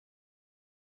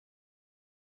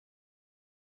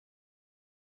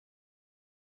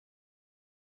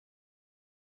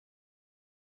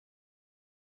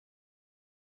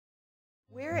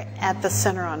We're at the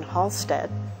Center on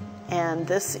Halsted, and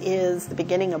this is the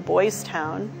beginning of Boys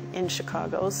Town in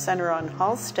Chicago. Center on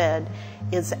Halsted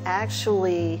is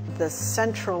actually the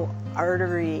central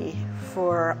artery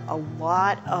for a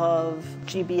lot of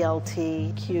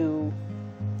GBLTQ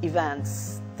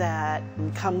events that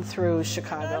come through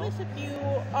Chicago. Regardless if you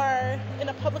are in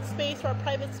a public space or a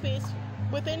private space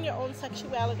within your own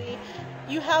sexuality,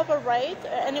 you have a right, or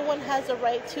anyone has a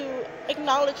right to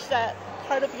acknowledge that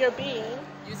part of your being.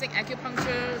 Using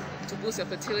acupuncture to boost your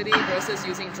fertility versus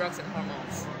using drugs and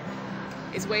hormones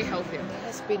is way healthier. There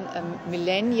has been a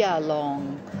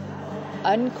millennia-long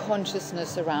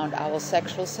unconsciousness around our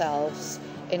sexual selves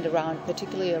and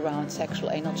particularly around sexual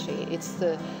energy. It's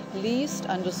the least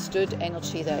understood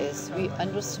energy there is. We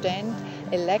understand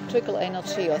electrical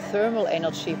energy or thermal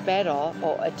energy better,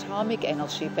 or atomic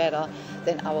energy better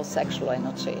than our sexual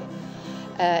energy.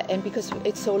 And because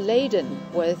it's so laden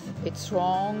with it's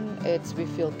wrong, we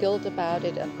feel guilt about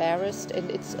it, embarrassed, and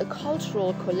it's a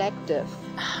cultural collective.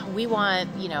 We want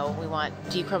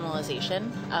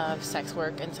decriminalization of sex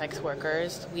work and sex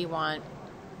workers. We want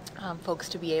folks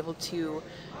to be able to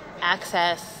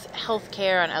access health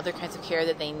care and other kinds of care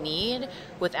that they need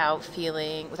without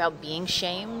being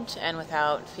shamed and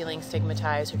without feeling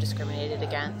stigmatized or discriminated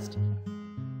against.